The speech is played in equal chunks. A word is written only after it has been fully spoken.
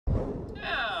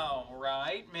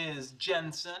right, Ms.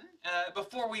 Jensen.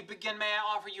 Before we begin, may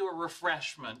I offer you a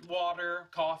refreshment? Water,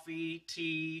 coffee,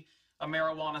 tea, a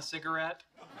marijuana cigarette?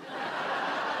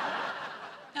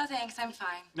 No, thanks. I'm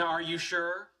fine. Now, are you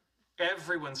sure?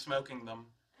 Everyone's smoking them.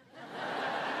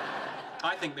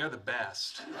 I think they're the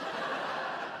best.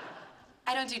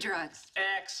 I don't do drugs.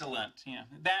 Excellent. Yeah,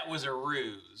 that was a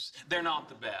ruse. They're not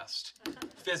the best.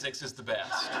 Physics is the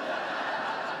best.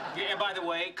 Yeah, and by the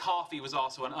way, coffee was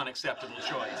also an unacceptable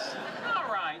choice.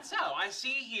 All right, so I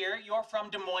see here you're from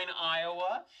Des Moines,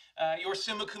 Iowa. You're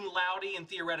summa cum laude in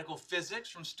theoretical physics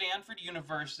from Stanford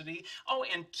University. Oh,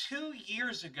 and 2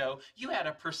 years ago, you had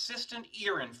a persistent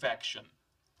ear infection.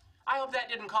 I hope that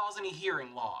didn't cause any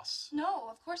hearing loss. No,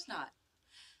 of course not.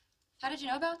 How did you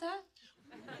know about that?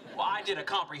 Well, I did a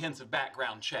comprehensive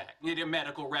background check. You did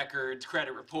medical records,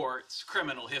 credit reports,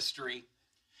 criminal history.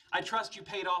 I trust you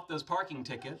paid off those parking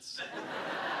tickets.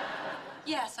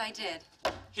 Yes, I did.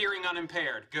 Hearing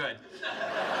unimpaired, good.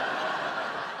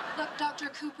 Look, Dr.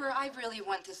 Cooper, I really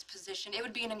want this position. It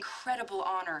would be an incredible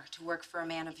honor to work for a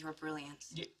man of your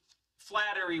brilliance.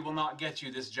 Flattery will not get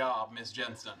you this job, Miss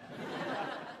Jensen.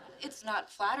 It's not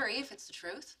flattery if it's the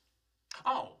truth.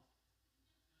 Oh.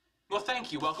 Well,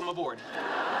 thank you. Welcome aboard.